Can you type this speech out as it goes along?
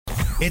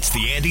It's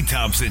the Andy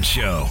Thompson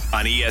Show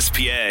on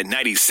ESPN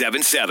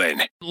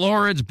 97.7.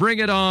 Lawrence, bring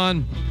it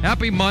on.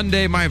 Happy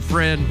Monday, my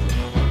friend.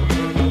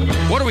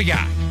 What do we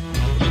got?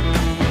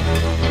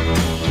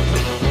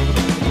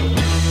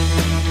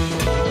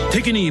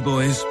 Take a knee,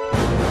 boys.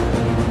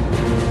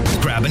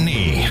 Grab a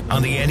knee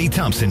on the Andy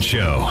Thompson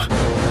Show.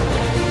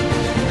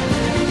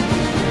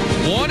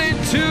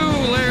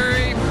 1-2,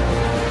 Larry.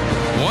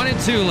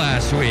 1-2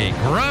 last week.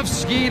 Rough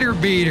Skeeter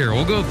beater.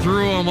 We'll go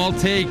through them. I'll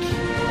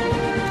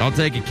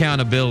take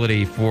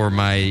accountability for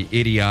my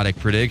idiotic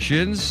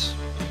predictions.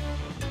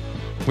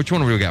 Which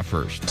one do we got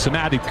first? Some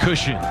added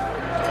cushion.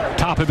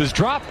 Top of his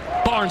drop.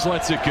 Barnes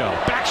lets it go.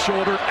 Back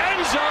shoulder,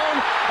 end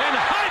zone, and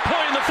high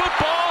point in the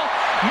football.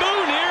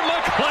 Munir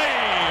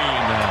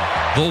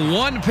McClain. The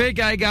one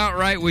pick I got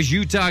right was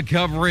Utah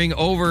covering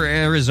over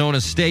Arizona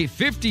State,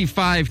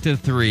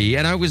 55-3.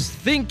 And I was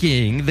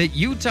thinking that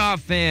Utah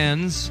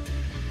fans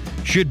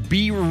should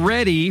be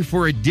ready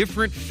for a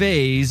different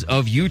phase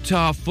of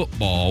Utah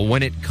football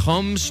when it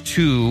comes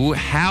to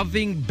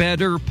having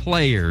better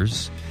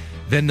players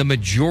than the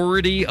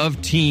majority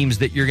of teams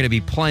that you're going to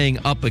be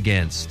playing up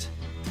against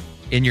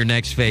in your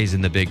next phase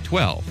in the Big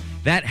 12.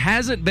 That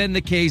hasn't been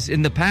the case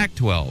in the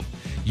Pac-12.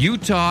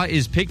 Utah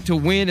is picked to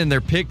win, and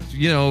they're picked,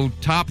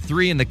 top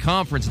 3 in the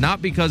conference,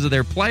 not because of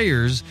their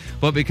players,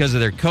 but because of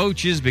their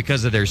coaches,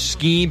 because of their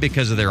scheme,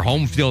 because of their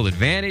home field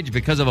advantage,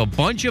 because of a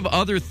bunch of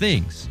other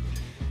things.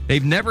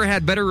 They've never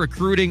had better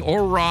recruiting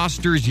or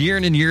rosters year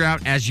in and year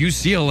out as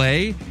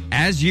UCLA,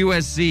 as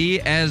USC,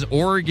 as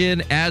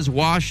Oregon, as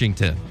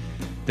Washington.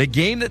 The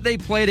game that they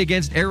played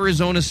against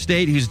Arizona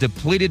State, who's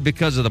depleted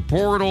because of the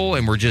portal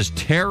and were just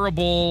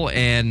terrible,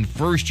 and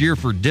first year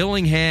for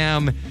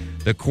Dillingham,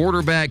 the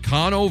quarterback,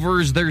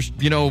 Conover's their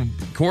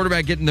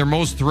quarterback getting their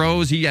most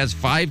throws. He has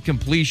 5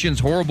 completions,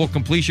 horrible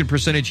completion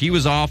percentage. He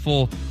was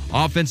awful.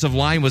 Offensive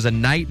line was a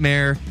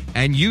nightmare,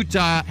 and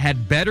Utah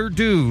had better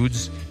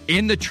dudes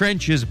in the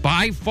trenches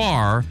by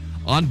far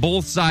on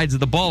both sides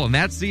of the ball, and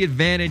that's the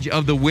advantage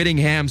of the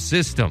Whittingham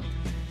system,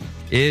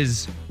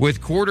 is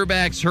with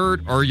quarterbacks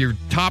hurt or your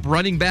top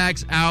running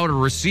backs out or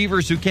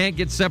receivers who can't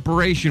get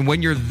separation,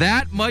 when you're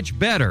that much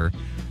better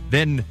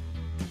than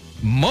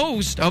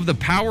most of the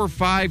Power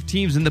 5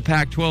 teams in the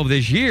Pac-12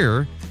 this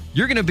year,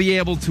 you're going to be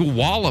able to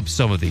wallop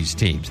some of these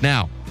teams.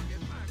 Now,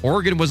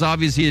 Oregon was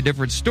obviously a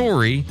different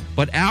story,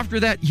 but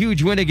after that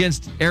huge win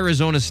against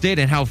Arizona State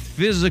and how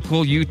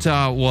physical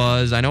Utah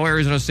was, I know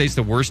Arizona State's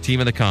the worst team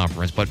in the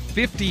conference, but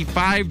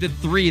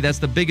 55-3, that's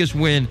the biggest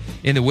win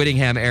in the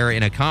Whittingham era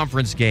in a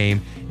conference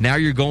game. Now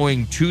you're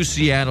going to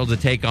Seattle to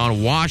take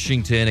on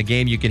Washington, a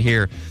game you can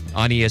hear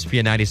on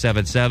ESPN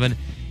 97.7.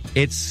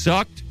 It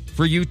sucked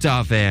for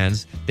Utah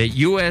fans that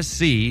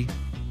USC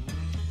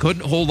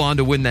couldn't hold on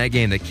to win that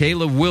game, that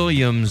Caleb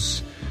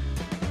Williams,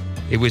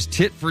 it was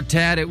tit for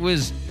tat. It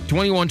was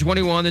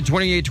 21-21, then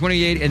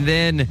 28-28, and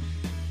then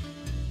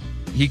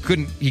he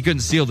couldn't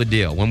seal the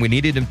deal. When we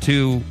needed him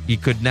to, he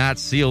could not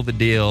seal the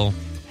deal.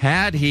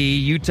 Had he,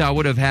 Utah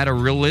would have had a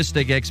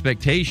realistic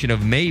expectation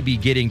of maybe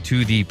getting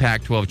to the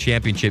Pac-12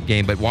 championship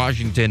game, but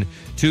Washington,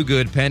 too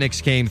good.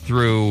 Penix came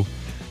through.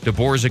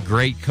 DeBoer's a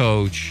great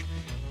coach,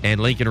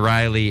 and Lincoln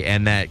Riley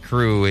and that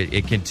crew,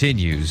 it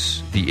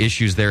continues. The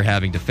issues they're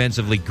having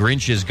defensively.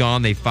 Grinch is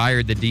gone. They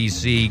fired the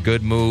DC.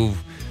 Good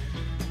move.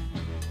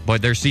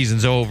 But their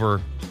season's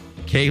over.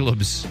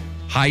 Caleb's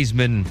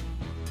Heisman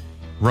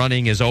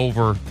running is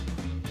over,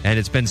 and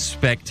it's been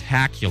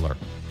spectacular.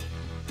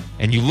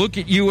 And you look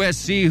at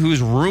USC,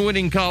 who's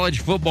ruining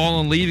college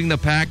football and leaving the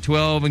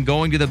Pac-12 and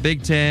going to the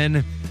Big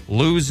Ten,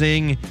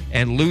 losing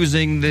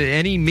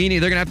any meaning.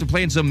 They're going to have to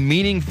play in some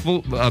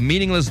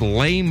meaningless,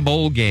 lame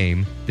bowl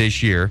game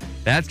this year.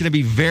 That's going to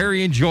be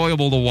very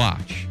enjoyable to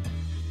watch.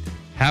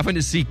 Having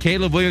to see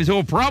Caleb Williams, who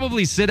will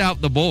probably sit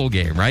out the bowl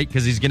game, right?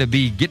 Because he's going to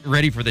be getting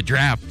ready for the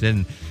draft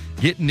and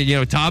getting,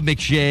 Todd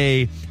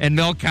McShay and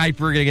Mel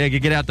Kiper are going to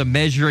get out the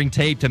measuring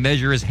tape to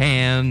measure his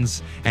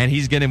hands, and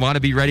he's going to want to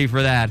be ready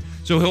for that.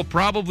 So he'll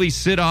probably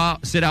sit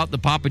out the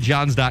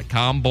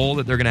papajohns.com bowl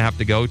that they're going to have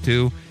to go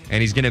to,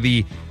 and he's going to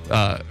be,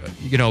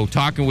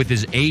 talking with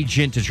his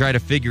agent to try to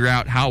figure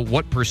out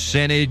what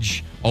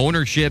percentage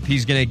ownership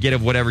he's going to get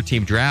of whatever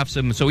team drafts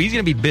him. So he's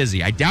going to be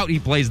busy. I doubt he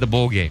plays the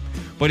bowl game.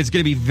 But it's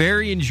going to be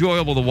very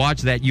enjoyable to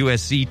watch that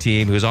USC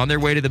team, who's on their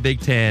way to the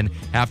Big Ten,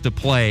 have to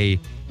play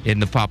in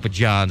the Papa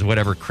John's,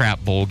 whatever crap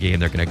bowl game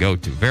they're going to go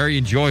to. Very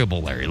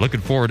enjoyable, Larry. Looking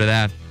forward to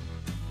that.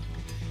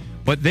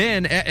 But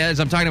then, as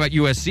I'm talking about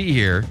USC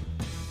here,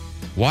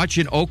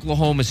 watching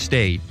Oklahoma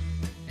State,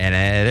 and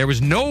there was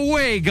no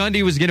way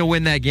Gundy was going to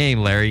win that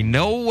game, Larry.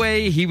 No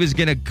way he was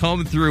going to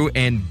come through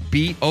and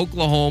beat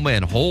Oklahoma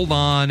and hold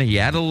on. He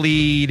had a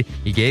lead.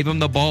 He gave him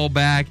the ball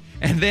back.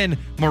 And then,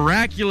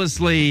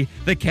 miraculously,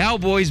 the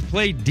Cowboys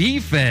played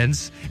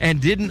defense and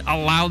didn't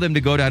allow them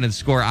to go down and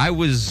score. I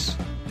was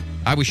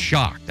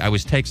shocked. I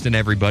was texting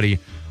everybody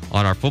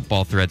on our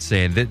football thread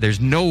saying that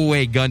there's no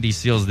way Gundy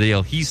seals the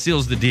deal. He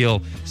seals the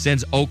deal,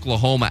 sends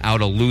Oklahoma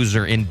out a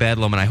loser in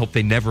Bedlam, and I hope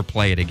they never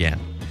play it again.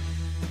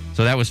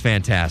 So that was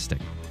fantastic.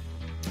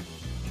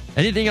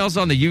 Anything else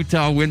on the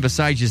Utah win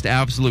besides just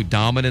absolute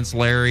dominance,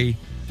 Larry?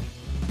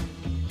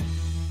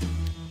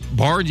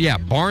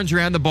 Barnes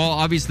ran the ball.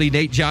 Obviously,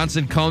 Nate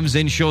Johnson comes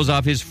in, shows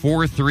off his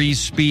 4.3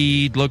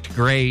 speed, looked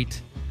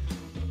great.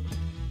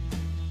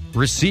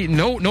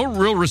 No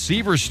real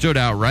receivers stood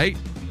out, right?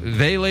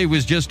 Vele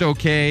was just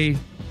okay.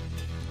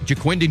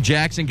 Jaquindon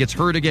Jackson gets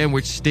hurt again,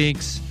 which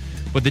stinks.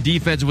 But the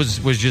defense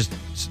was just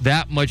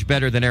that much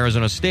better than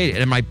Arizona State.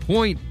 And my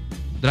point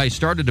that I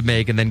started to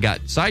make and then got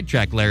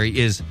sidetracked, Larry,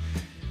 is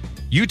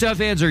Utah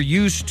fans are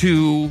used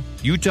to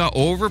Utah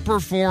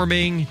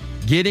overperforming,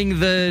 getting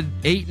the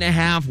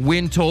 8.5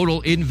 win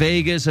total in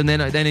Vegas, and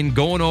then in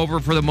going over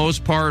for the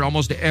most part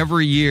almost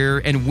every year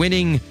and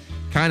winning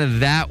kind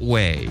of that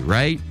way,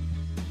 right?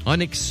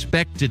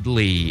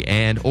 Unexpectedly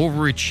and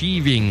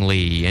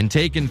overachievingly, and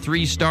taking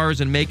 3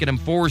 stars and making them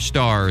 4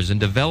 stars and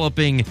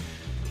developing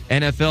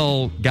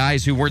NFL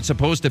guys who weren't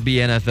supposed to be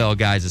NFL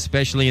guys,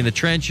 especially in the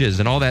trenches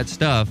and all that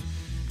stuff.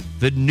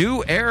 The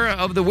new era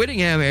of the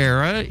Whittingham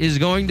era is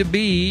going to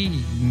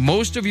be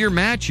most of your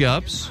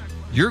matchups.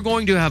 You're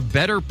going to have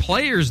better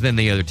players than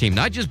the other team.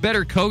 Not just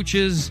better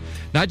coaches,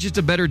 not just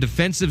a better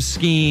defensive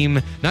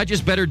scheme, not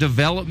just better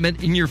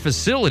development in your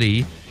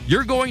facility.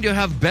 You're going to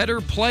have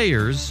better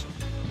players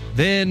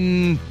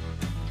than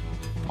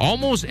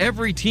almost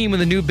every team in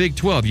the new Big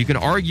 12. You can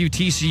argue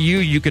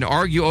TCU, you can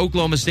argue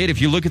Oklahoma State.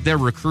 If you look at their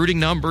recruiting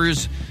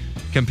numbers,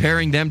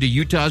 comparing them to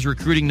Utah's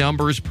recruiting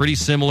numbers, pretty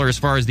similar as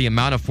far as the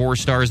amount of 4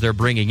 stars they're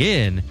bringing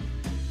in.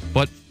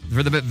 But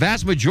for the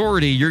vast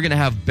majority, you're going to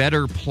have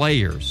better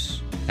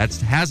players. That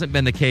hasn't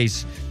been the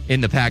case in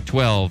the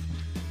Pac-12.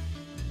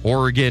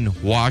 Oregon,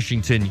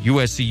 Washington,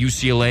 USC,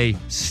 UCLA,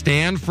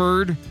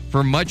 Stanford,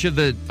 for much of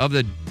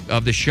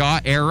the Shaw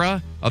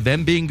era of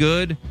them being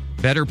good,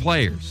 better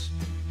players.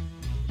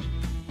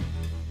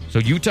 So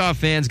Utah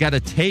fans got a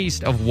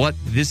taste of what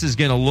this is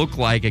going to look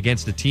like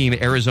against a team,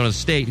 Arizona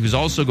State, who's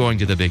also going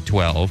to the Big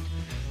 12,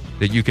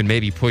 that you can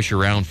maybe push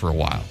around for a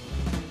while.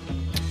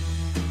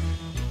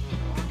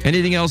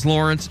 Anything else,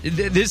 Lawrence?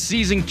 This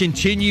season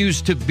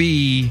continues to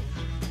be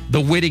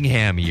the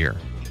Whittingham year.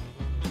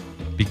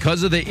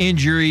 Because of the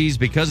injuries,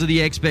 because of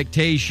the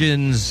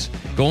expectations,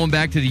 going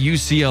back to the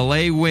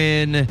UCLA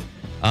win,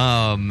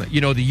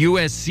 the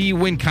USC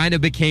win kind of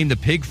became the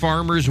Pig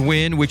Farmers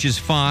win, which is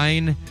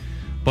fine.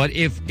 But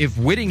if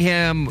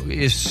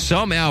Whittingham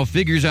somehow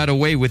figures out a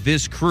way with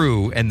this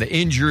crew and the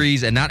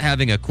injuries and not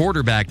having a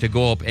quarterback to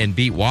go up and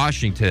beat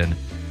Washington,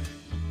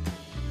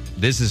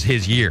 this is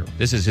his year.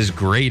 This is his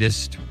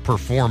greatest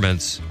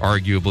performance,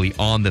 arguably,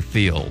 on the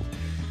field.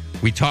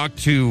 We talked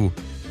to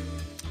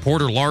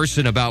Porter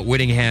Larson about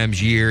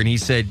Whittingham's year, and he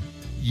said,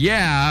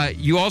 yeah,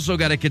 you also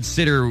got to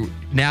consider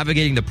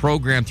navigating the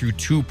program through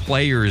 2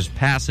 players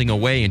passing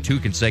away in 2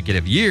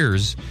 consecutive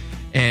years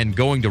and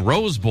going to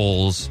Rose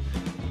Bowls.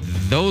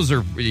 Those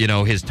are,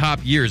 his top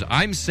years.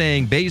 I'm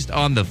saying based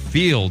on the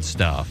field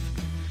stuff,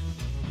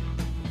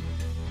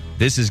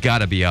 this has got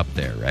to be up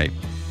there, right?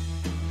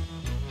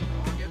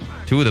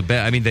 2 of the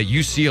best. The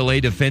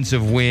UCLA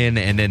defensive win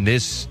and then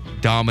this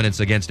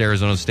dominance against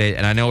Arizona State.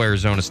 And I know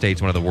Arizona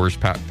State's one of the worst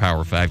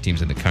Power 5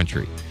 teams in the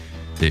country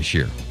this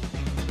year.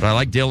 But I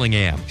like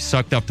Dillingham. He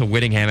sucked up to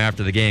Whittingham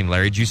after the game.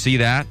 Larry, did you see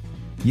that?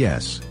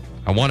 Yes.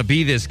 I want to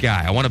be this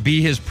guy. I want to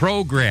be his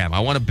program. I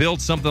want to build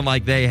something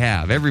like they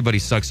have. Everybody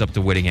sucks up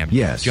to Whittingham.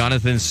 Yes.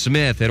 Jonathan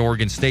Smith at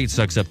Oregon State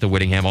sucks up to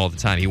Whittingham all the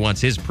time. He wants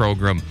his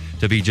program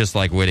to be just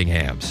like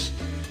Whittingham's.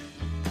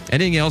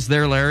 Anything else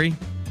there, Larry?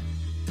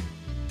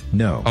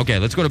 No. Okay,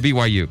 let's go to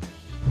BYU.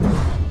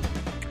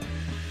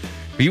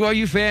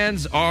 BYU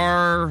fans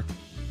are...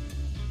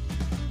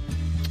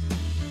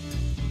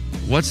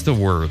 What's the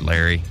word,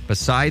 Larry?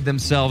 Beside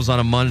themselves on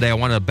a Monday. I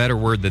want a better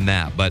word than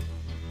that, but...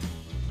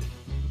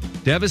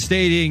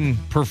 Devastating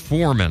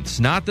performance.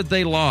 Not that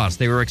they lost.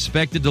 They were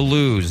expected to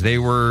lose. They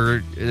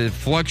were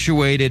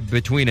fluctuated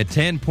between a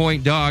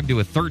 10-point dog to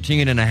a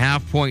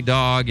 13.5-point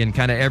dog and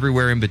kind of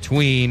everywhere in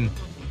between.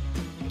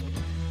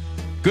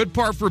 Good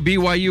part for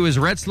BYU is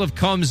Retzlaff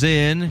comes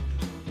in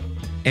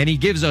and he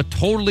gives a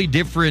totally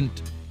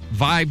different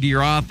vibe to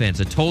your offense,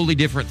 a totally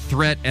different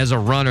threat as a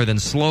runner than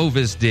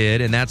Slovis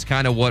did, and that's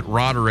kind of what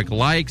Roderick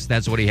likes.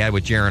 That's what he had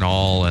with Jaron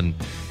Hall and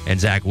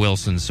Zach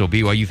Wilson. So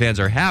BYU fans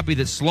are happy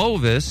that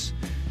Slovis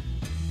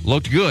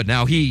looked good.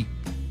 Now, he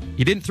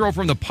didn't throw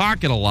from the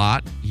pocket a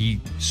lot. He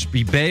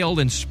bailed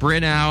and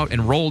sprint out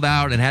and rolled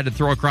out and had to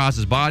throw across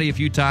his body a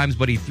few times,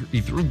 but he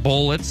threw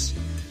bullets.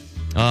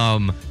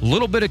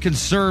 Little bit of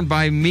concern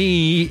by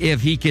me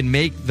if he can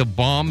make the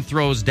bomb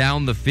throws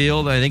down the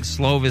field. I think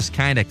Slovis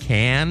kind of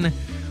can.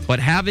 But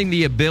having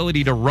the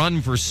ability to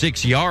run for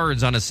 6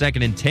 yards on a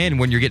 2nd and 10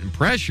 when you're getting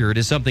pressured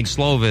is something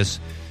Slovis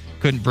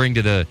couldn't bring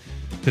to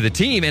the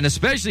team, and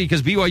especially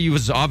because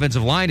BYU's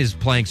offensive line is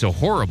playing so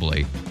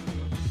horribly.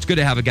 It's good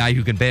to have a guy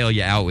who can bail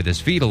you out with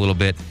his feet a little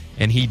bit,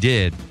 and he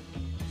did.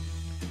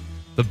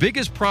 The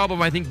biggest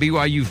problem I think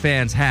BYU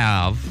fans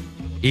have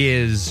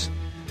is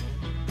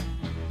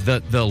the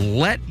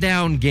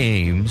letdown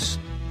games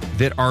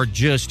that are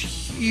just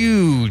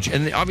huge.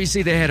 And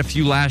obviously they had a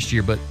few last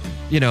year, but,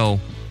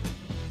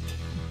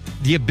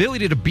 the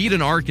ability to beat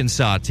an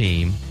Arkansas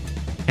team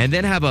and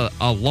then have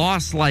a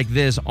loss like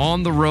this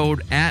on the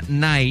road at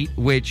night,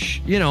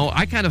 which,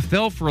 I kind of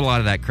fell for a lot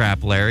of that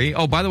crap, Larry.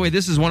 Oh, by the way,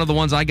 this is one of the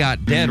ones I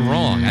got dead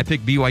wrong. I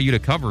picked BYU to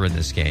cover in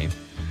this game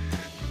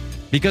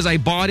because I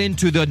bought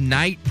into the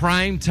night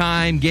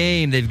primetime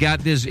game. They've got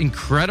this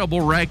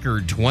incredible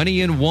record,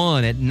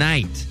 20-1 at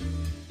night.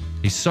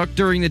 They suck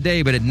during the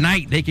day, but at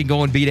night they can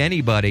go and beat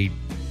anybody.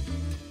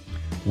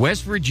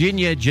 West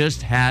Virginia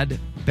just had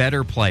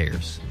better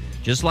players.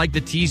 Just like the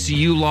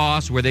TCU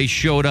loss where they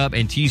showed up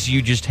and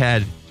TCU just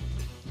had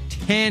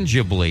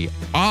tangibly,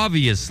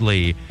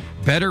 obviously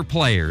better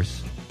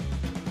players.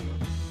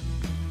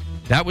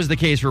 That was the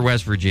case for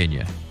West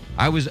Virginia.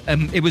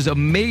 It was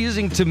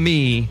amazing to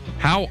me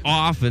how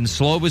often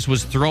Slovis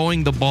was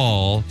throwing the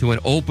ball to an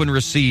open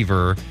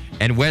receiver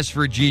and West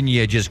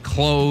Virginia just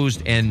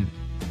closed and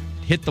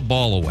hit the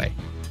ball away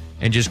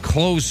and just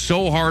closed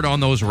so hard on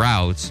those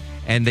routes.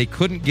 And they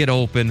couldn't get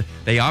open.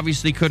 They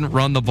obviously couldn't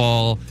run the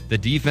ball. The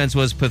defense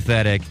was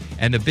pathetic.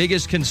 And the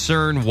biggest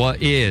concern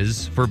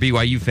is, for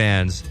BYU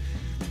fans,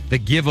 the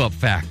give-up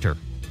factor.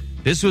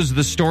 This was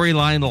the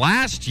storyline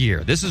last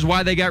year. This is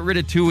why they got rid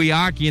of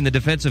Tuiaki and the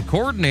defensive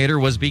coordinator,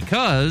 was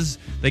because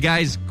the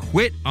guys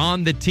quit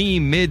on the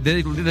team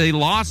they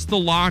lost the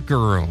locker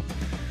room.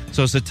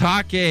 So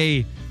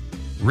Satake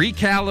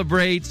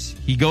recalibrates.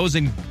 He goes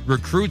and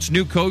recruits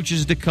new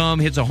coaches to come,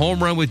 hits a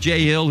home run with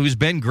Jay Hill, who's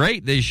been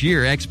great this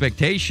year.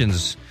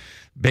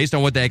 Based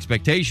on what the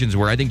expectations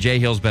were, I think Jay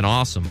Hill's been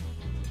awesome.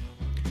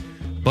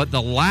 But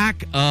the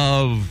lack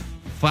of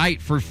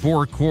fight for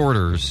 4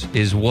 quarters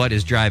is what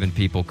is driving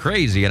people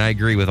crazy, and I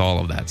agree with all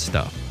of that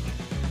stuff.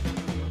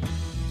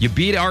 You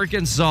beat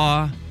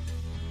Arkansas,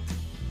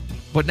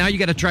 but now you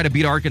got to try to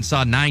beat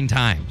Arkansas 9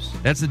 times.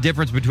 That's the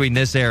difference between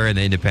this era and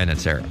the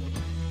independence era.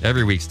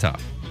 Every week's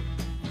tough,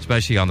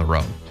 especially on the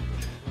road.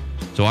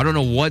 So I don't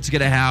know what's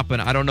going to happen.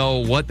 I don't know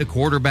what the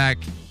quarterback,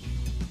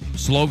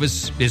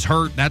 Slovis, is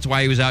hurt. That's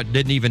why he was out,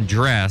 didn't even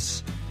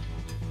dress.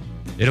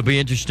 It'll be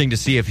interesting to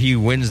see if he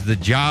wins the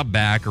job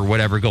back or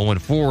whatever going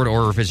forward,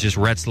 or if it's just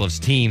Retzlaff's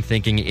team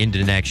thinking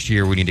into next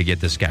year, we need to get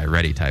this guy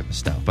ready type of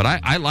stuff. But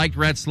I liked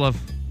Retzlaff.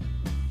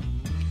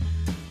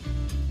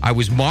 I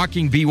was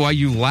mocking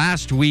BYU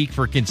last week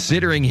for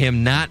considering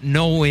him, not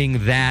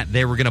knowing that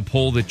they were going to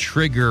pull the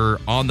trigger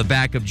on the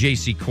back of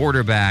JC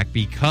quarterback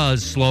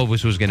because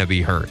Slovis was going to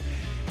be hurt.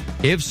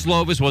 If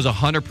Slovis was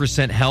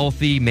 100%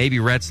 healthy, maybe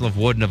Retzlaff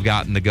wouldn't have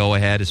gotten the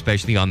go-ahead,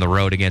 especially on the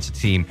road against a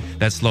team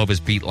that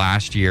Slovis beat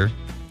last year.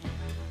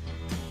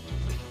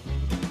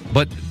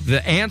 But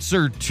the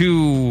answer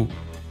to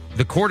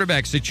the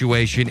quarterback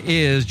situation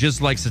is, just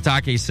like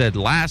Satake said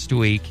last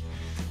week,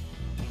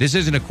 this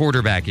isn't a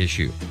quarterback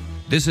issue.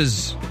 This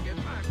is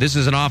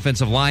an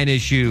offensive line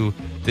issue.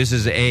 This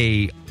is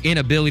a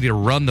inability to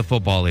run the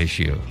football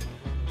issue.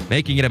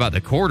 Making it about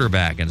the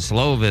quarterback and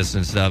Slovis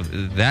and stuff,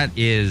 that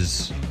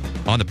is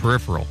on the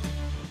peripheral.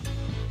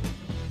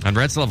 And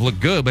Retzlaff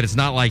looked good, but it's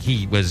not like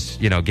he was,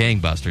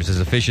 gangbusters. His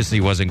efficiency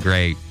wasn't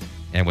great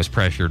and was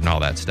pressured and all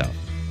that stuff.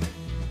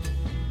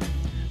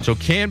 So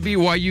can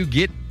BYU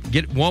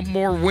get one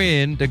more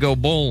win to go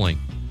bowling?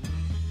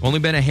 Only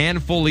been a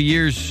handful of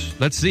years.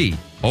 Let's see.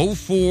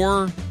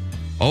 04,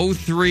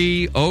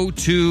 03,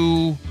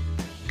 02,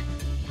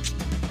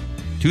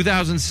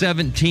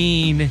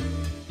 2017,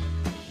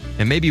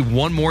 and maybe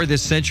one more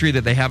this century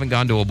that they haven't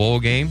gone to a bowl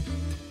game.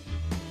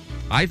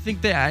 I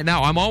think that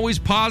now I'm always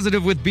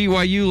positive with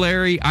BYU,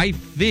 Larry.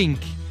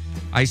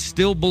 I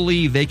still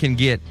believe they can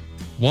get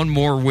one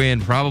more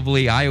win,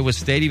 probably Iowa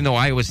State, even though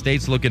Iowa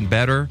State's looking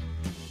better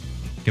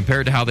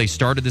compared to how they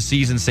started the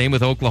season. Same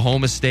with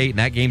Oklahoma State, and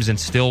that game's in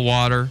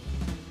Stillwater.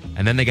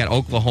 And then they got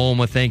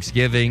Oklahoma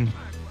Thanksgiving.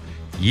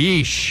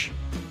 Yeesh.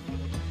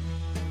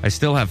 I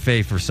still have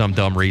faith for some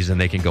dumb reason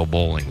they can go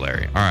bowling,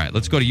 Larry. All right,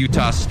 let's go to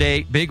Utah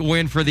State. Big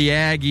win for the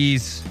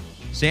Aggies.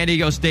 San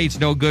Diego State's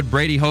no good.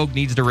 Brady Hoke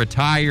needs to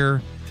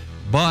retire.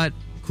 But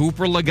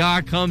Cooper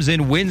Lagat comes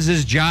in, wins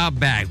his job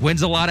back,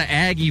 wins a lot of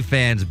Aggie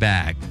fans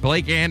back.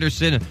 Blake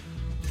Anderson,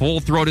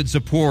 full-throated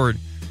support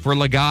for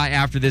Lagat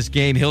after this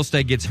game.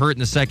 Hillstead gets hurt in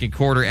the second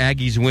quarter.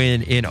 Aggies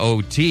win in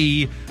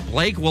OT.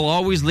 Blake will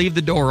always leave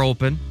the door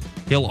open.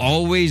 He'll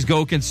always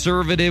go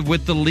conservative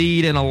with the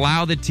lead and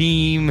allow the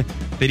team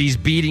that he's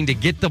beating to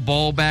get the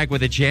ball back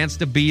with a chance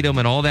to beat him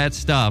and all that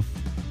stuff.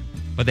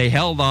 But they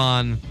held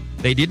on.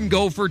 They didn't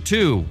go for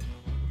 2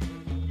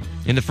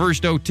 in the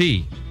first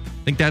OT.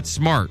 I think that's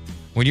smart.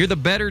 When you're the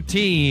better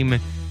team,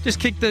 just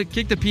kick the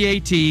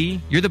PAT.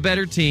 You're the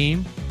better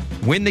team.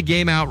 Win the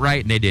game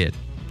outright, and they did.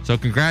 So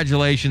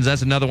congratulations.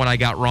 That's another one I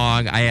got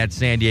wrong. I had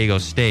San Diego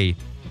State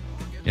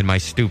in my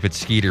stupid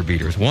Skeeter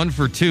beaters. 1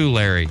 for 2,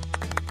 Larry.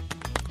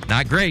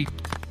 Not great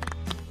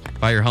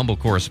by your humble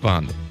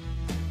correspondent.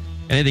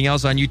 Anything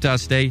else on Utah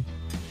State?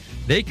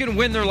 They can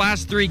win their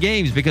last 3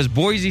 games because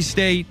Boise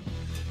State,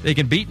 they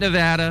can beat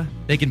Nevada,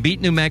 they can beat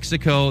New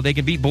Mexico, they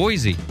can beat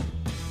Boise.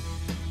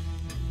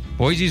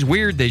 Boise's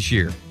weird this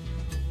year.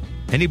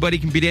 Anybody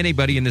can beat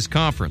anybody in this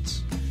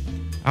conference.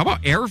 How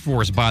about Air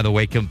Force, by the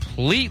way,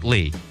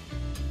 completely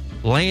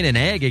laying an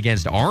egg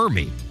against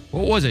Army.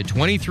 What was it,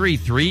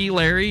 23-3,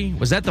 Larry?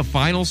 Was that the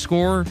final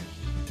score?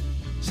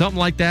 Something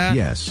like that?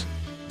 Yes.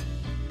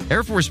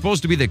 Air Force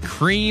supposed to be the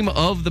cream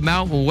of the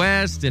Mountain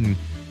West and,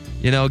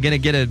 going to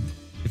get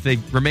if they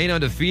remain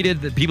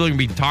undefeated, that people are going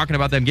to be talking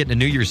about them getting a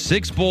New Year's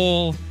Six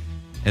Bowl,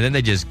 and then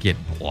they just get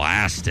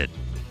blasted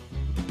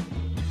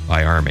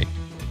by Army.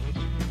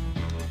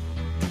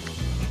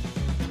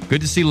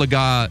 Good to see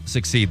Laga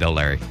succeed, though,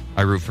 Larry.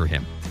 I root for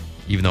him,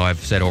 even though I've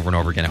said over and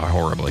over again how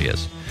horrible he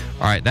is.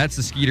 All right, that's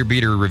the Skeeter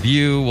Beater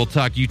review. We'll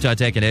talk Utah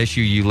Tech and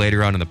SUU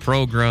later on in the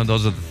program.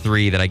 Those are the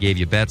three that I gave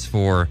you bets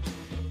for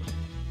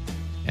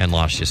and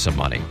lost you some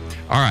money.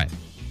 All right,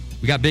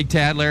 we got Big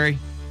Tad, Larry?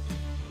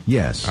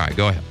 Yes. All right,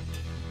 go ahead.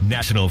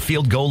 National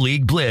Field Goal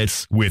League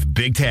Blitz with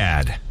Big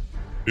Tad.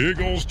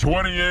 Eagles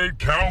 28,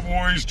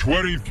 Cowboys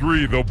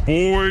 23. The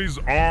boys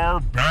are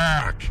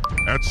back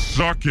at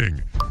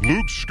sucking.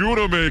 Luke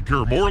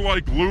Schoonamaker, more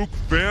like Luke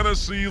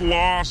Fantasy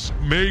Loss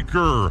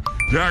Maker.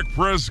 Dak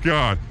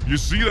Prescott, you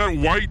see that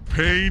white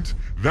paint?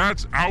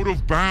 That's out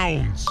of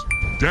bounds.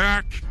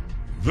 Dak,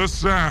 the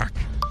sack.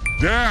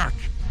 Dak,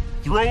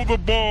 throw the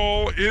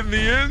ball in the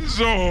end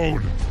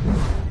zone.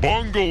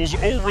 Bungles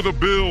over the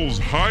Bills.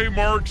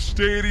 Highmark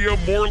Stadium,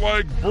 more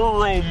like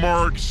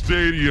Burrow-Mark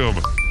Stadium.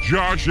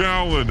 Josh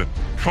Allen,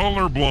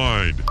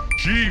 colorblind.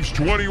 Chiefs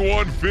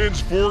 21,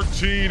 Finns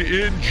 14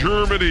 in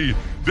Germany.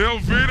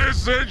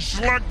 Delfinesen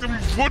Schlachten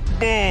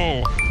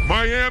football.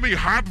 Miami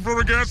hot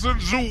vergessen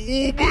zu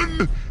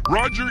oben.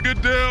 Roger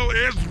Goodell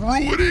is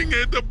ruining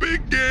at the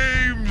big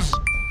games.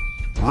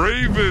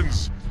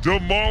 Ravens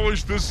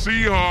demolish the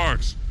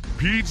Seahawks.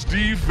 Pete's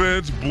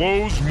defense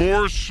blows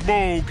more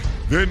smoke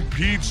than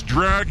Pete's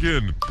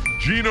dragon.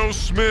 Geno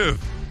Smith,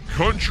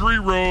 country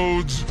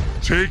roads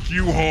take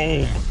you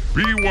home.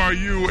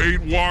 BYU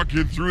ain't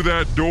walking through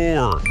that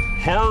door.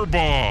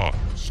 Harbaugh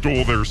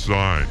stole their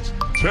signs.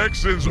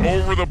 Texans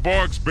over the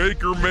Bucks.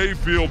 Baker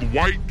Mayfield,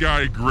 white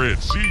guy grit.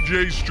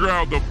 C.J.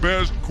 Stroud, the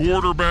best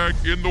quarterback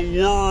in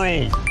the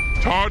world.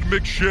 Todd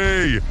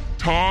McShay.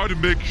 Todd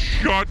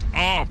McShut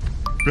up.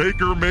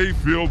 Baker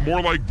Mayfield,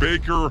 more like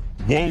Baker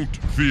won't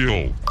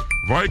feel.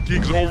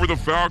 Vikings over the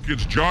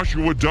Falcons.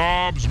 Joshua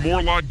Dobbs,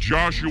 more like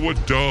Joshua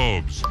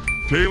Dobbs.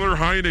 Taylor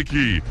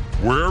Heineke,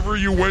 wherever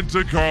you went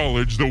to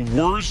college, the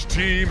worst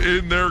team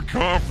in their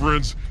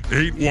conference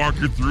ain't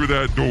walking through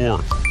that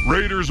door.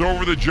 Raiders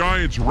over the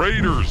Giants.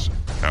 Raiders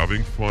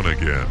having fun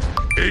again.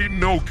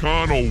 Aiden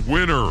O'Connell,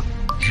 winner.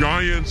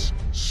 Giants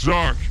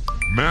suck.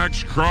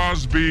 Max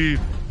Crosby,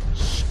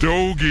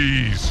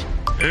 Stogies.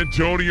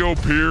 Antonio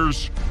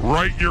Pierce,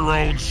 write your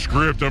own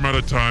script. I'm out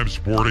of time,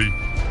 Sporty.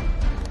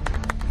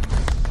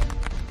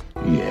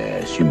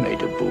 Yes, you made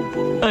a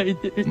boo-boo. I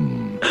did.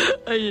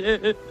 I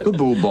did. The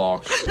boo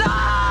box. Yeah.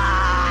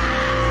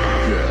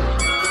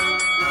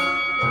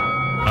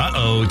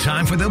 Uh-oh,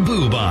 time for the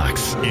Boo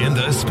Box in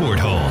the Sport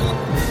Hole.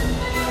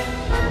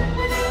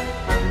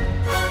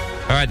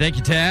 All right, thank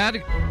you,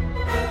 Tad.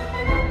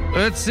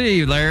 Let's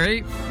see,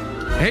 Larry.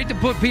 Hate to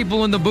put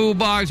people in the boo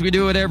box. We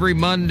do it every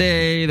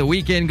Monday. The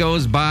weekend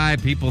goes by.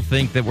 People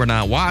think that we're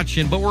not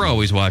watching, but we're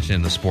always watching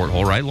in the Sport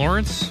Hole, right,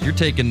 Lawrence? You're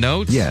taking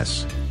notes?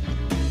 Yes.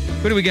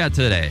 Who do we got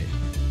today?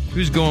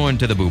 Who's going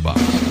to the boo box?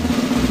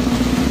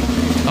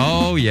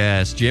 Oh,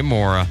 yes, Jim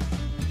Mora.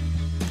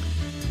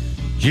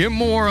 Jim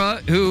Mora,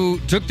 who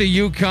took the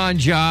UConn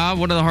job,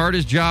 one of the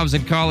hardest jobs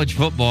in college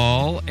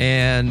football,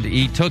 and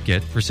he took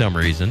it for some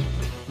reason.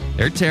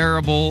 They're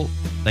terrible.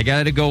 They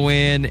got to go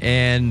in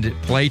and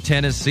play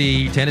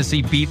Tennessee.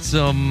 Tennessee beats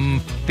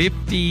them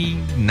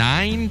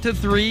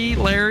 59-3,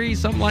 Larry,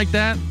 something like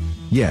that.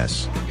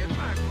 Yes.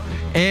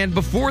 And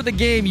before the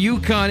game,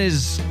 UConn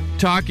is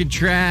talking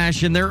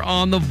trash, and they're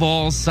on the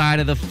Vols side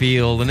of the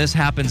field. And this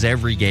happens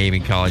every game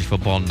in college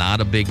football. Not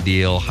a big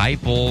deal.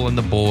 Heupel and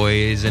the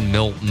boys and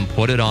Milton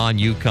put it on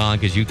UConn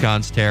because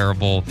UConn's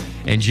terrible.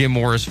 And Jim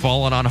Mora's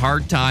fallen on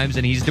hard times,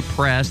 and he's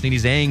depressed, and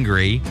he's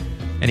angry,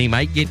 and he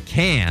might get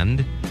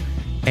canned.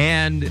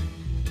 And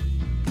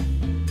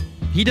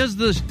he does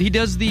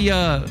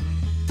the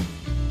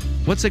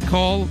what's it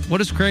called? What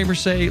does Kramer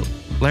say,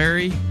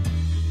 Larry?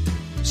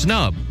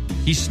 Snub.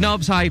 He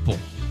snubs Heupel.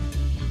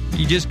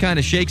 He just kind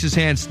of shakes his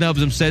hand,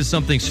 snubs him, says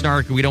something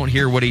snarky. We don't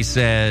hear what he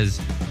says.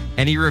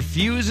 And he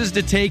refuses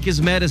to take his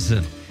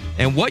medicine.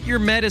 And what your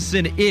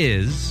medicine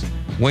is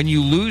when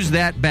you lose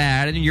that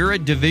bad and you're a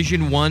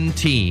Division I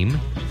team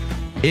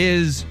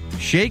is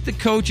shake the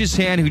coach's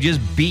hand who just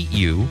beat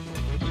you.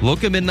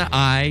 Look him in the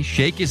eye,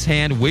 shake his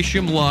hand, wish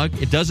him luck.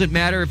 It doesn't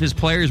matter if his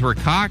players were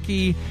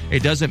cocky.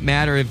 It doesn't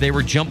matter if they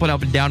were jumping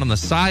up and down on the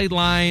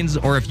sidelines,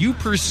 or if you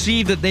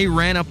perceive that they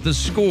ran up the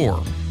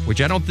score,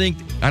 which I don't think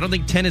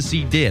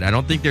Tennessee did. I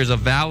don't think there's a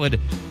valid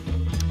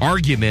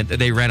argument that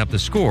they ran up the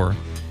score.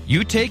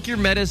 You take your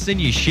medicine,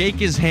 you shake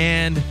his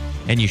hand,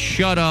 and you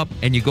shut up,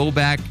 and you go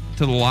back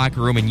to the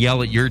locker room and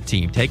yell at your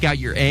team. Take out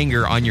your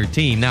anger on your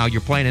team. Now,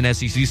 you're playing an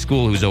SEC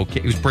school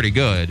who's pretty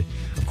good.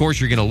 Of course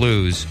you're going to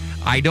lose.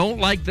 I don't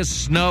like the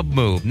snub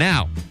move.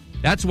 Now,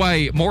 that's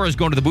why Mora's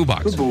going to the boo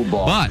box. The boo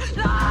box.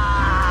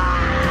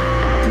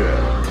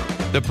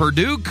 But The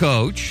Purdue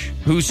coach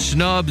who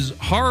snubs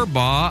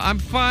Harbaugh, I'm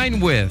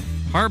fine with.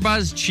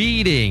 Harbaugh's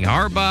cheating.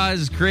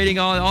 Harbaugh's creating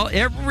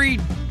every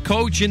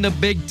coach in the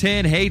Big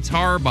Ten hates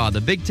Harbaugh.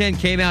 The Big Ten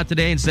came out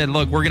today and said,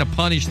 look, we're going to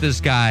punish this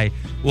guy.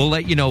 We'll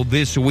let you know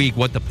this week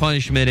what the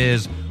punishment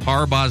is.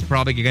 Harbaugh's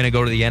probably going to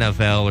go to the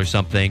NFL or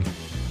something.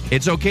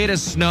 It's okay to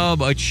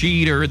snub a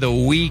cheater the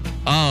week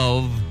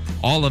of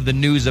all of the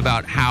news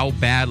about how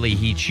badly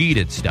he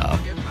cheated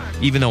stuff,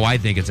 even though I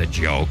think it's a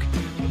joke.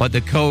 But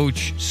the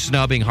coach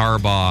snubbing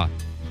Harbaugh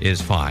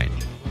is fine.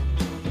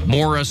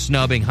 Mora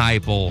snubbing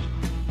Heupel,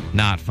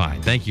 not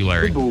fine. Thank you,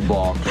 Larry. Boo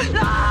ball. The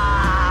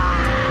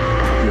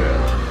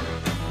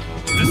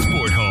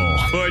Sport Hole.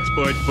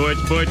 Butch.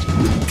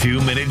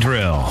 2-minute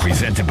drill.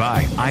 Presented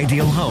by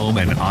Ideal Home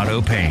and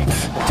Auto Paint.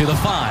 To the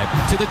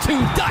 5, to the 2,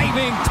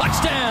 diving,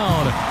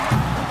 touchdown.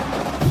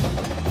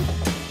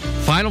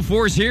 Final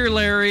four's here,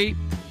 Larry.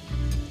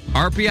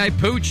 RPI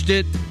pooched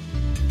it.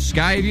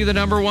 Skyview, the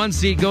number 1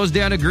 seed, goes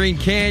down to Green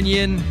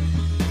Canyon.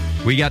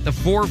 We got the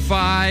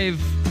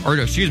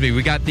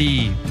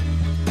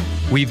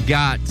 4-5, we've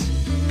got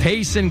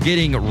Payson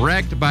getting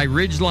wrecked by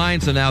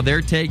Ridgeline, so now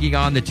they're taking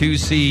on the 2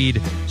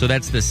 seed. So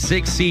that's the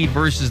 6 seed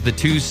versus the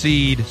 2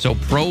 seed. So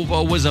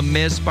Provo was a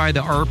miss by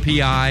the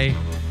RPI.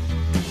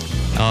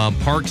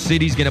 Park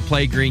City's going to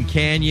play Green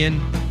Canyon.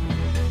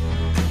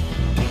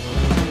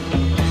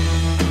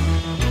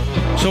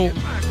 So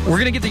we're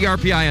going to get the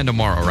RPI on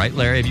tomorrow, right,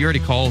 Larry? Have you already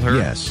called her?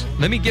 Yes.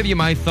 Let me give you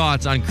my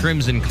thoughts on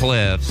Crimson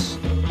Cliffs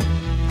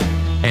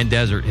and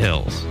Desert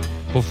Hills.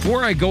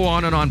 Before I go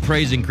on and on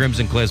praising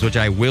Crimson Cliffs, which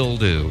I will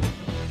do,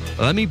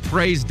 let me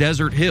praise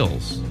Desert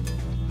Hills,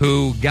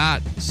 who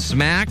got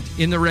smacked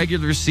in the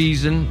regular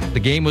season. The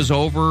game was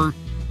over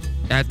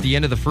at the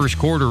end of the first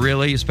quarter,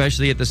 really,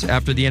 especially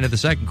after the end of the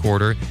second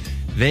quarter.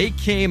 They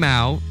came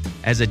out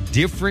as a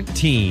different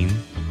team,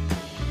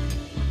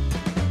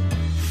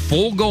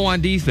 full go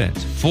on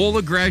defense, full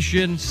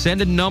aggression,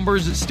 sending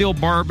numbers at Steel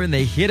Barbin.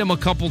 They hit him a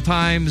couple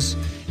times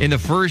in the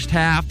first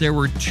half. There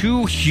were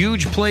 2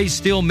 huge plays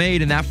still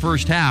made in that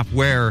first half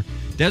where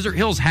Desert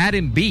Hills had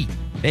him beat.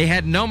 They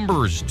had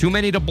numbers, too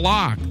many to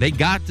block. They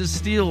got to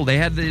Steele. They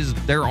had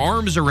their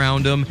arms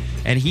around him,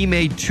 and he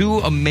made 2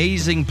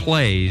 amazing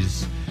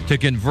plays to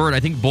convert. I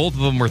think both of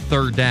them were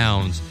third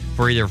downs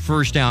for either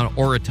first down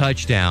or a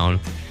touchdown.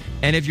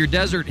 And if you're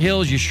Desert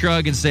Hills, you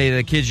shrug and say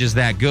the kid's just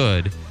that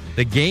good.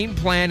 The game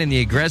plan and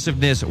the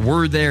aggressiveness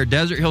were there.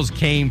 Desert Hills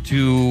came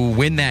to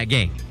win that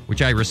game,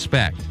 which I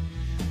respect.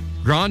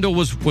 Grondel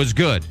was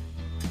good.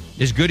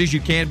 As good as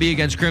you can be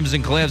against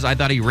Crimson Cliffs. I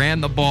thought he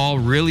ran the ball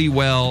really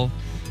well.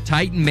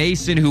 Titan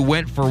Mason, who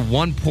went for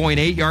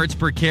 1.8 yards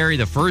per carry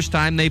the first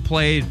time they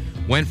played,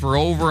 went for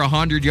over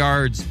 100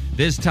 yards.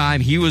 This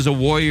time he was a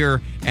warrior,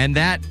 and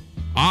that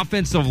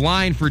offensive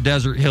line for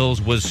Desert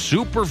Hills was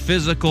super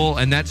physical,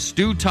 and that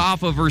Stu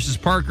Taffa versus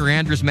Parker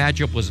Andrus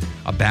matchup was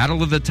a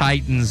battle of the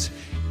Titans,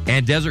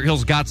 and Desert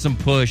Hills got some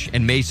push,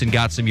 and Mason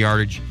got some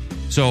yardage.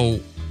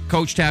 So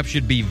Coach Tapp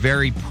should be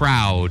very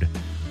proud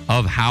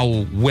of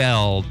how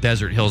well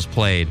Desert Hills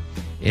played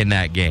in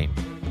that game.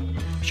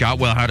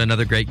 Shotwell had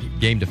another great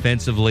game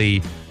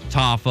defensively.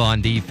 Taffa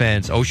on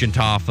defense, Ocean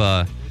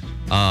Taffa,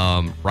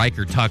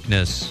 Riker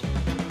Tuckness,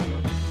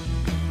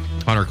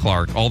 Hunter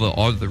Clark, all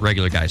the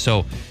regular guys.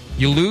 So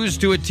you lose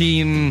to a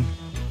team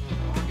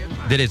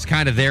that it's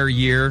kind of their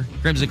year.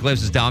 Crimson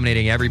Cliffs is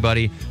dominating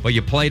everybody, but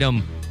you played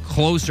them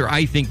closer,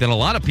 I think, than a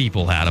lot of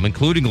people had them,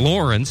 including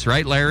Lawrence,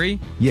 right, Larry?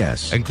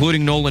 Yes.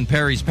 Including Nolan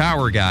Perry's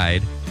power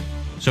guide.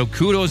 So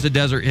kudos to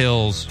Desert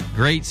Hills.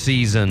 Great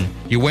season.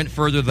 You went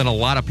further than a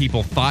lot of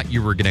people thought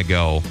you were going to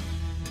go.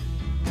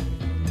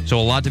 So a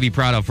lot to be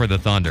proud of for the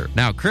Thunder.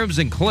 Now,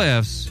 Crimson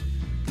Cliffs,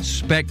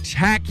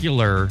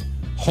 spectacular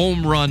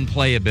home run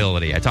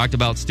playability. I talked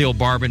about Steel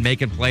Barbin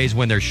making plays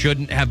when there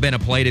shouldn't have been a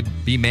play to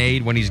be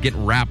made, when he's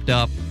getting wrapped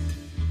up.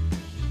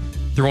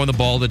 Throwing the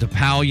ball to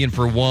Topalian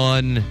for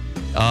one.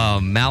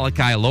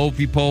 Malachi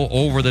Lofipo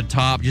over the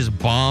top, just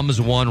bombs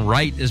one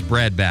right as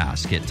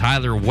breadbasket.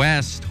 Tyler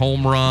West,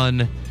 home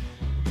run.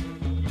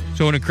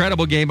 So an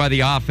incredible game by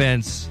the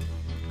offense.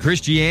 Chris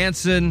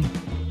Jansen,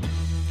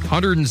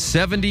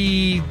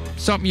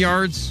 170-something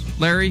yards,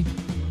 Larry.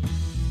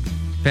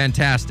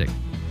 Fantastic.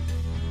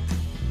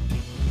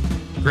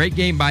 Great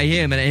game by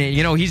him. And,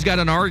 you know, he's got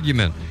an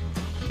argument.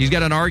 He's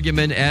got an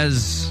argument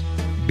as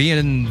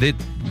being the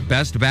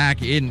best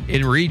back in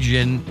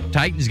region.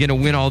 Titans going to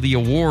win all the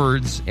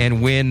awards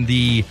and win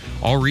the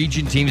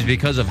all-region teams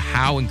because of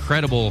how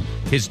incredible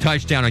his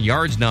touchdown and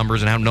yards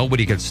numbers and how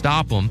nobody could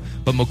stop him.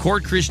 But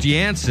McCord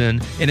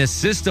Christiansen, in a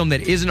system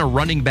that isn't a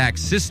running back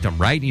system,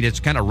 right? It's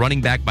kind of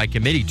running back by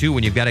committee, too,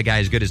 when you've got a guy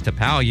as good as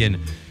Topalian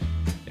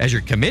as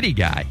your committee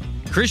guy.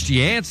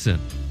 Christiansen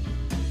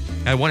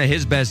had one of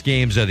his best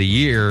games of the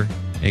year,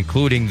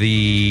 including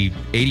the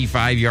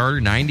 85-yarder,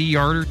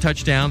 90-yarder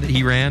touchdown that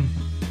he ran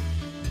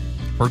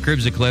for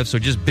Crimson Cliff. So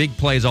just big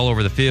plays all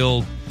over the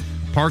field.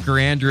 Parker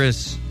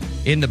Andrus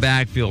in the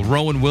backfield.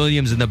 Rowan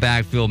Williams in the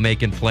backfield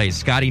making plays.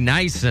 Scotty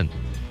Nyson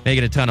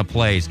making a ton of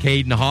plays.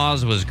 Caden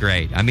Hawes was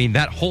great. I mean,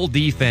 that whole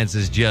defense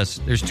is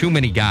just, there's too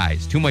many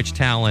guys, too much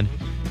talent,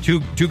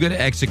 too good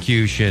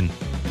execution,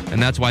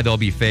 and that's why they'll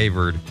be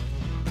favored,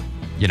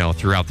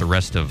 throughout the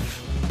rest of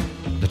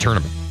the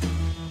tournament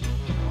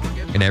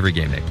in every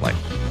game they play.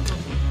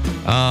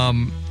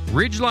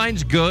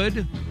 Ridgeline's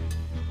good.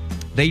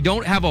 They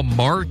don't have a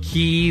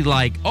marquee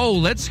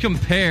let's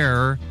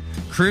compare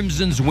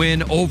Crimson's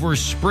win over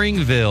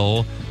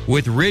Springville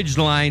with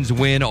Ridgeline's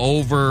win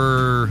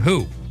over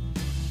who?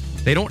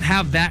 They don't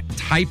have that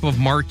type of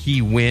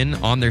marquee win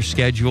on their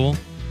schedule.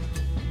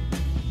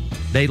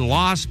 They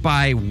lost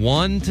by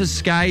 1 to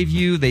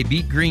Skyview. They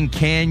beat Green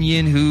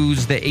Canyon,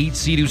 who's the 8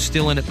 seed, who's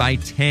still in it, by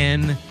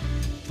 10.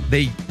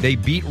 They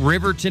beat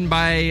Riverton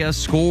by a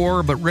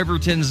score, but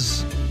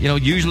Riverton's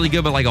usually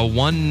good, but like a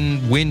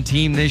 1-win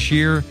team this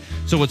year.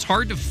 So it's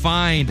hard to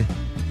find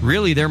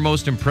really their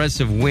most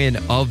impressive win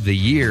of the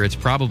year. It's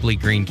probably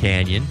Green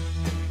Canyon.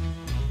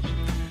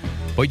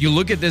 But you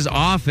look at this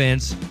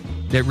offense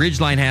that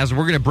Ridgeline has, and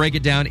we're going to break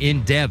it down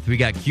in depth. We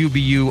got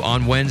QBU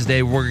on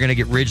Wednesday. We're going to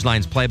get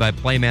Ridgeline's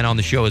play-by-play man on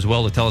the show as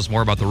well to tell us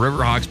more about the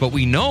Riverhawks. But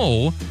we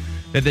know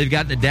that they've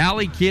got the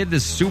Daly kid,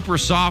 this super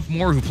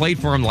sophomore who played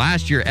for him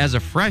last year as a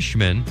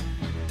freshman.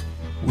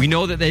 We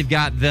know that they've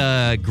got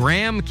the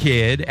Graham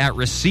kid at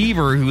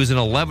receiver who's had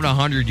an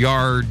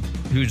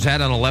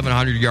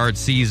 1,100-yard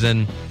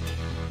season,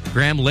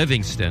 Graham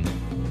Livingston,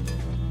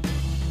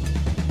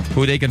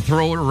 who they can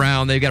throw it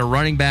around. They've got a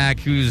running back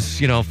who's,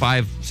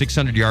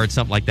 500-600 yards,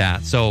 something like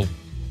that. So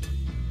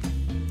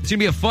it's going to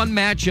be a fun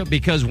matchup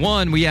because,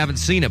 one, we haven't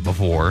seen it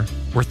before.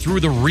 We're through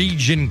the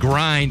region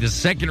grind, the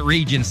second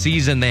region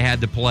season they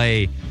had to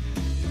play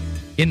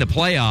in the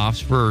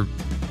playoffs for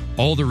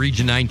all the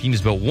Region 9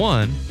 teams but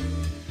one.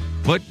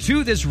 But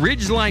two, this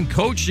Ridgeline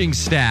coaching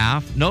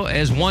staff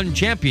has won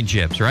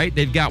championships, right?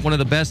 They've got one of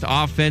the best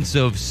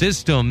offensive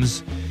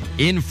systems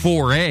in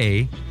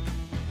 4A,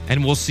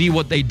 and we'll see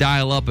what they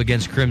dial up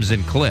against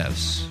Crimson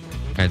Cliffs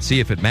and see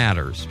if it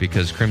matters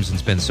because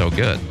Crimson's been so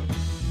good.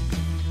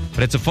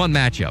 But it's a fun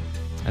matchup,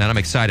 and I'm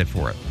excited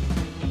for it.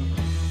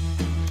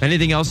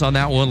 Anything else on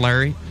that one,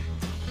 Larry?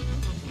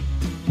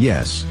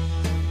 Yes.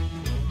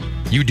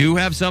 You do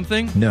have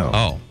something? No.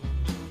 Oh.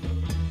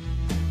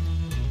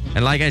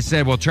 And like I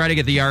said, we'll try to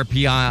get the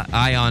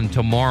RPI on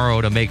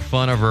tomorrow to make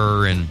fun of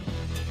her, and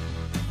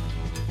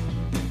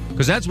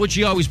because that's what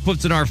she always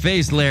puts in our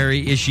face,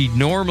 Larry, is she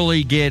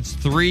normally gets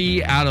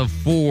 3 out of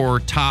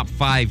 4 top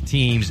 5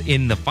 teams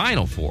in the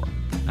Final Four.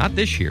 Not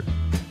this year.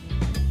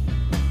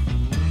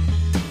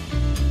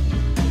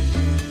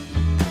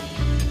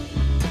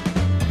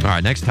 All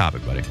right, next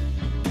topic, buddy.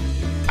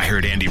 I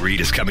heard Andy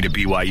Reid is coming to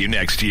BYU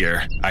next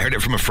year. I heard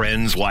it from a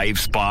friend's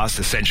wife's boss,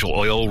 essential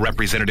oil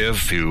representative,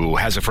 who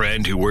has a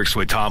friend who works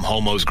with Tom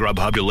Homo's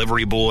Grubhub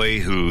delivery boy,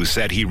 who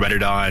said he read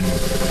it on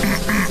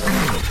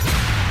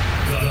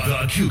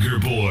the Cougar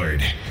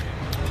Board.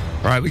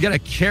 All right, we got a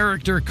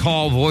character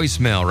call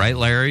voicemail, right,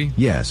 Larry?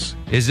 Yes.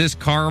 Is this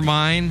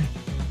Carmine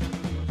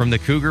from the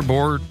Cougar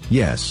Board?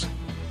 Yes.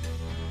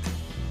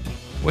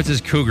 What's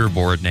his Cougar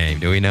Board name?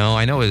 Do we know?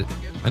 I know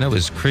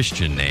his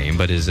Christian name,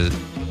 but is it...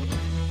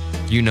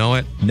 Do you know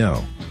it?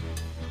 No.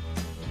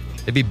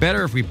 It'd be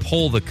better if we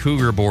pull the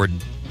Cougar Board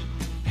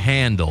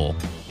handle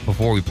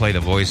before we play the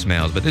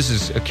voicemails, but this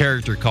is a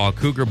character called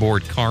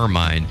Cougarboard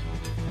Carmine.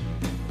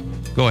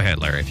 Go ahead,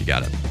 Larry, if you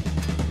got it.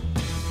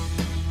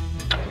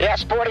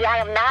 Yes, Sporty,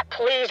 I am not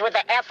pleased with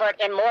the effort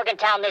in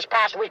Morgantown this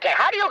past weekend.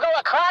 How do you go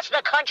across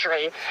the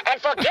country and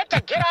forget to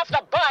get off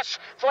the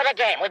bus for the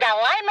game? We got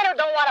linemen who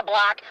don't want to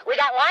block. We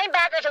got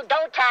linebackers who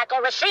don't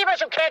tackle, receivers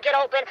who can't get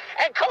open,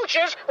 and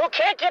coaches who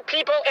can't get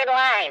people in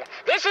line.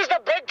 This is the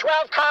Big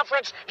 12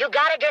 Conference. You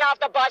got to get off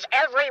the bus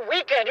every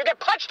weekend. You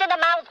get punched in the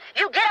mouth,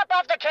 you get up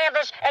off the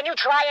canvas, and you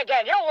try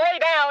again. You don't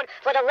lay down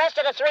for the rest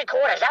of the 3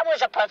 quarters. That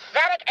was a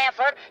pathetic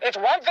effort. It's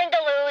one thing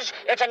to lose.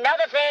 It's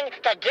another thing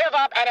to give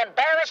up and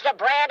embarrass the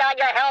brand on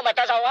your helmet.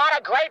 There's a lot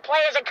of great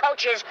players and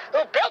coaches who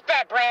built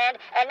that brand,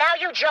 and now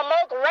you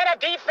jamoke, rent a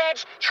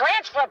defense,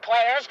 transfer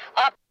players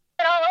up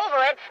all over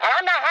it, and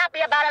I'm not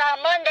happy about it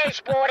on Monday,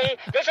 Sporty.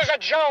 This is a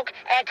joke,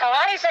 and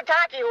Kalani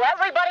Sitake, who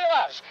everybody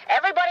loves,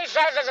 everybody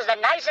says this is the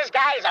nicest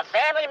guy, he's a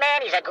family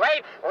man, he's a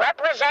great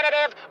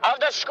representative of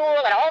the school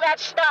and all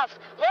that stuff.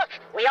 Look,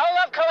 we all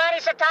love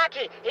Kalani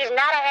Sitake. He's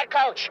not a head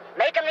coach.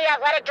 Make him the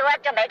athletic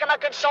director, make him a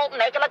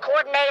consultant, make him a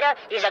coordinator.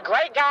 He's a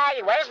great guy,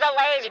 he wears the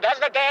lays, he does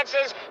the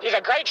dances, he's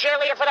a great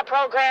cheerleader for the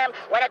program.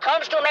 When it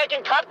comes to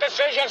making tough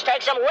decisions,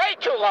 takes him way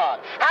too long.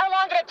 How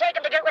long did it take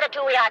him to get rid of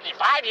Tuiaki?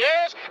 5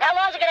 years? How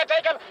long is it going to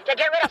take him to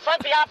get rid of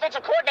Funk, the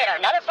offensive coordinator?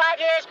 Another 5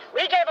 years?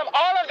 We gave him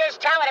all of this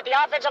talent at the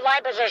offensive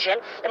line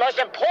position, the most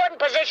important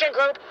position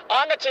group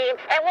on the team,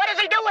 and what does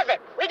he do with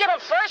it? We give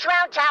him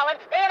first-round talent.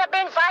 They end up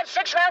being 5-,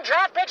 6-round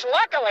draft picks,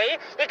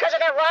 luckily, because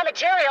of their raw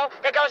material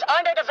that goes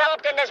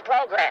underdeveloped in this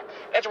program.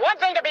 It's one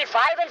thing to be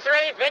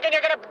 5-3, thinking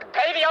you're going to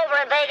pay the over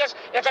in Vegas.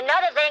 It's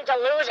another thing to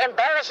lose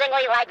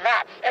embarrassingly like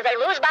that. If they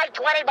lose by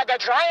 20, but they're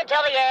trying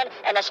till the end,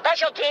 and the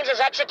special teams is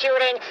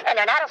executing, and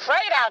they're not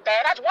afraid out there,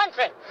 That's one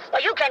thing.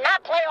 But you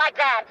cannot play like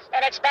that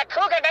and expect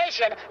Cougar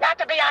Nation not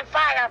to be on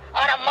fire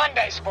on a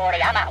Monday,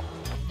 Sporty. I'm out.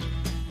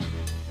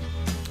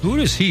 Who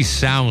does he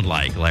sound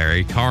like,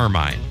 Larry?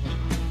 Carmine.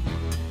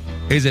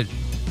 Is it?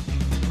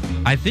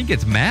 I think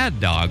it's Mad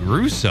Dog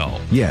Russo.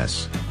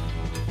 Yes.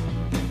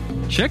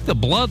 Check the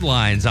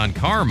bloodlines on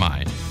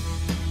Carmine.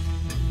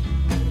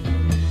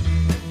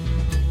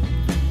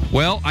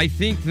 Well, I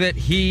think that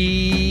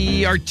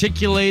he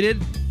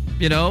articulated,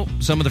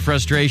 some of the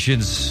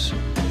frustrations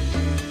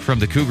from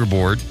the Cougar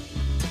board.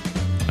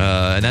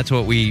 And that's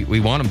what we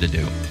want him to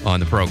do on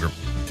the program.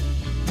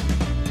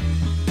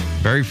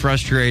 Very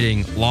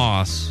frustrating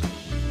loss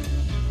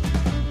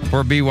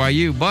for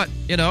BYU. But,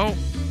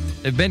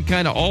 they've been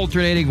kind of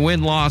alternating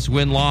win-loss,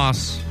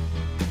 win-loss.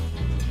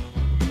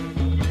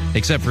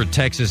 Except for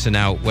Texas and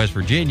now West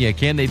Virginia.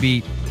 Can they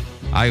beat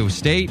Iowa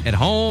State at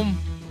home?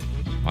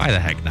 Why the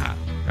heck not,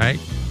 right?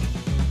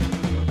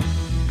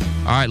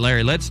 All right,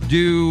 Larry, let's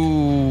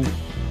do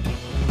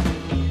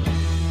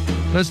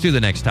the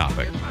next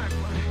topic.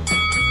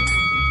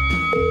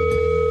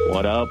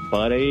 What up,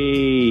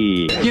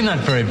 buddy? You're not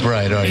very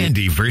bright, are you?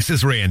 Andy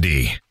versus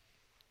Randy.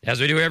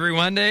 As we do every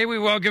Monday, we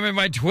welcome in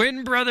my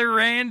twin brother,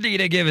 Randy,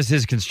 to give us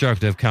his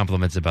constructive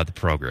compliments about the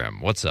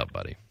program. What's up,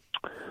 buddy?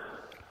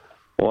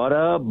 What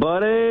up,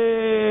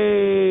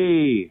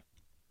 buddy?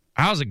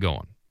 How's it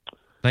going?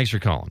 Thanks for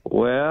calling.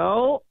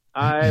 Well,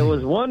 I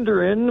was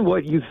wondering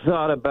what you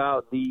thought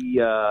about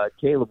the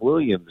Caleb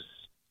Williams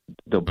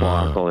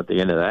debacle at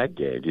the end of that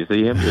game. Do you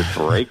see him just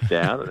break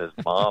down in his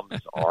mom's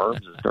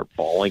arms and start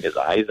bawling his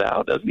eyes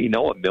out? Doesn't he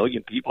know 1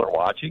 million people are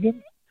watching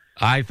him?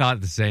 I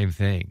thought the same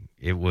thing.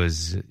 It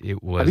was.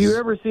 Have you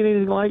ever seen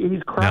anything like it?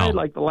 He's cried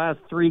like the last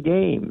 3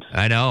 games.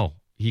 I know.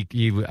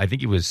 I think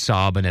he was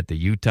sobbing at the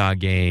Utah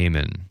game,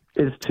 and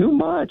it's too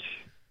much.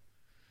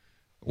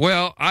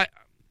 Well, I've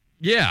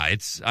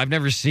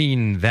never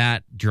seen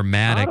that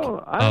dramatic.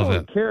 I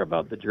don't care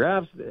about the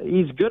drafts.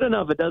 He's good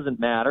enough; it doesn't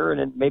matter,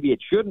 and maybe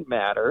it shouldn't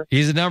matter.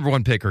 He's the number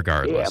 1 pick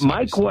regardless. Yeah,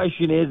 my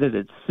question is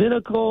it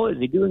cynical? Is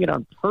he doing it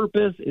on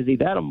purpose? Is he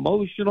that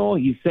emotional?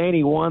 He's saying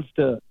he wants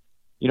to,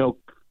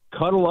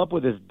 cuddle up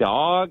with his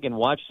dog and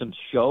watch some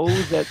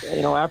shows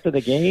after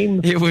the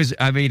game. He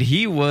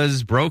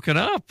was broken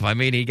up.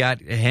 He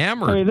got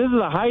hammered. This is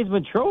a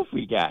Heisman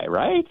Trophy guy,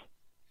 right?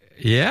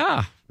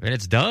 Yeah, and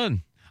it's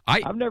done.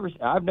 I've never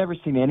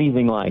seen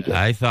anything like it.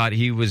 I thought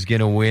he was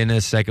going to win a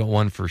second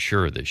one for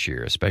sure this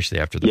year, especially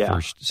after the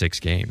first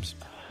 6 games.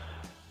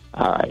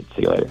 All right,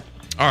 see you later.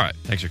 All right,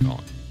 thanks for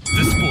calling.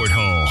 The Sport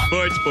Hole.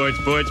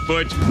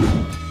 Sports.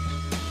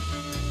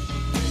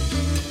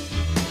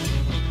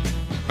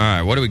 All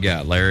right, what do we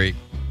got, Larry?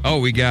 Oh,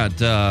 we got,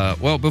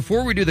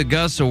 before we do the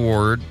Gus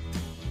Award,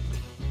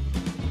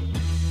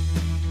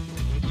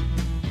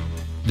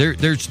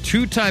 there's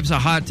 2 types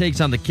of hot takes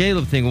on the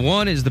Caleb thing.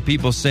 One is the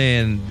people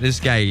saying,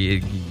 this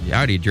guy,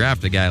 how do you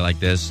draft a guy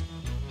like this?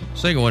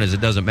 Second one is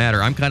it doesn't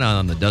matter. I'm kind of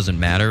on the doesn't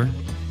matter.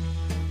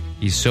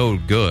 He's so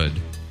good.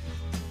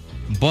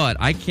 But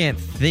I can't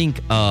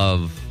think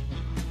of,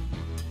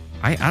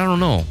 I don't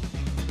know.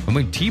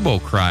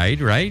 Tebow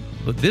cried, right?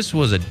 But this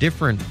was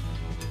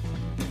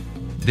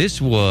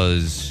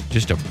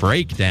just a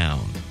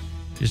breakdown.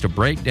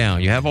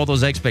 You have all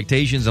those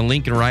expectations in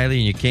Lincoln Riley,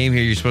 and you came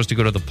here, you're supposed to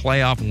go to the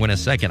playoff and win a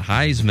second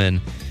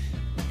Heisman,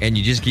 and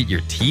you just get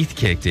your teeth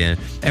kicked in.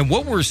 And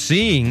what we're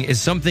seeing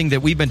is something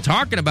that we've been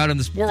talking about in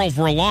the Sport Hole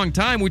for a long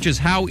time, which is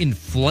how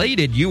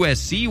inflated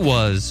USC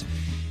was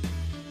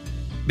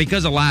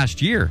because of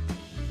last year.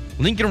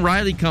 Lincoln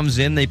Riley comes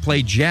in, they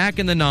play Jack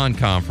in the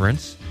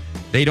non-conference.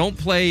 They don't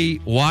play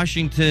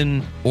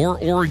Washington or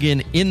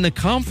Oregon in the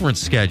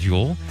conference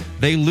schedule.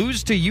 They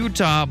lose to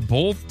Utah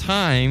both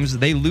times.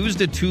 They lose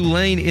to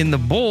Tulane in the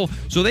bowl.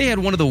 So they had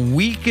one of the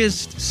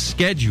weakest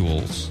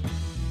schedules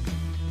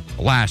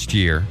last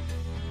year.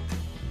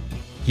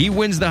 He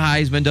wins the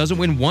Heisman, doesn't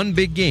win one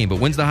big game, but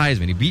wins the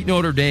Heisman. He beat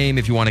Notre Dame,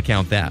 if you want to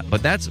count that.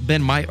 But that's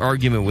been my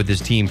argument with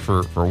this team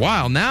for a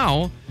while.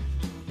 Now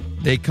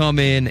they come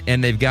in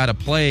and they've got to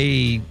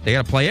play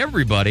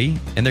everybody,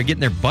 and they're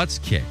getting their butts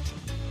kicked.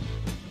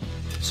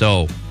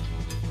 So,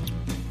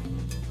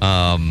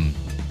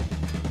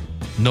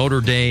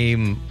 Notre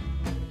Dame,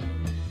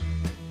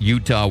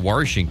 Utah,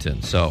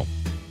 Washington. So,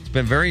 it's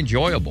been very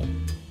enjoyable,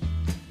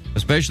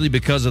 especially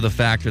because of the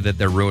factor that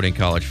they're ruining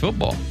college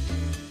football.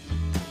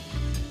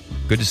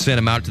 Good to send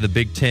them out to the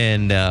Big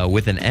Ten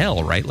with an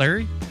L, right,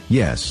 Larry?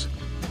 Yes.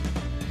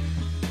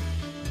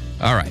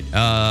 All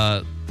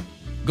right.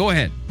 Go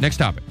ahead. Next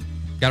topic.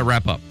 Got to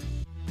wrap up.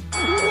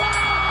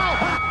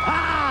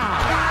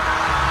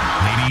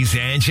 Ladies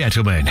and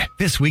gentlemen,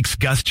 this week's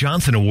Gus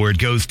Johnson Award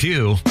goes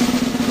to...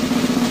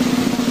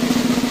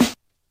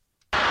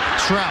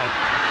 Stroud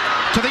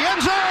to the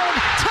end zone.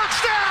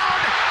 Touchdown!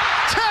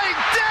 Tank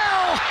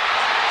Dell!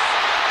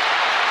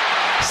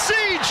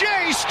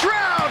 C.J.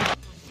 Stroud!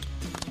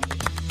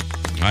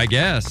 I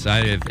guess.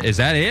 Is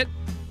that it?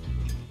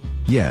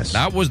 Yes.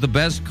 That was the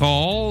best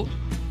call.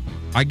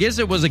 I guess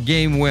it was a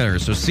game winner.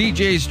 So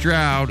C.J.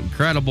 Stroud,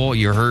 incredible.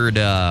 You heard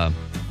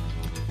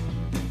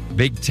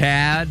Big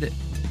Tad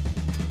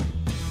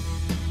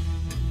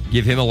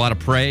give him a lot of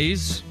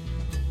praise.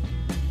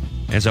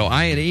 And so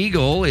Ian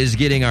Eagle is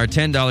getting our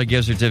 $10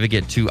 gift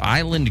certificate to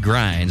Island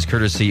Grinds,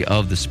 courtesy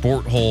of the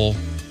Sport Hole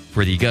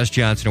for the Gus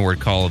Johnson Award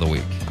Call of the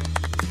Week.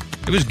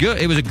 It was good.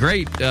 It was a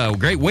great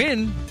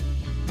win.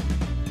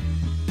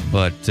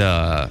 But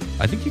I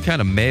think you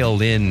kind of mailed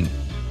that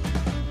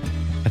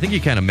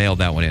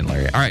one in,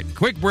 Larry. All right,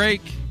 quick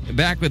break.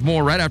 Back with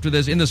more right after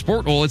this in the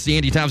Sport Hole. It's the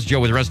Andy Thompson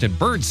Show with Rustin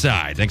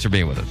Burnside. Thanks for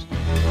being with us.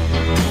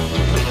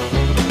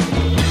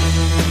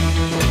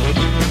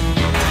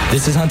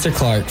 This is Hunter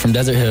Clark from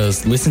Desert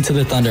Hills. Listen to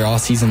the Thunder all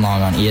season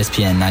long on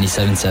ESPN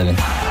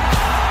 97.7.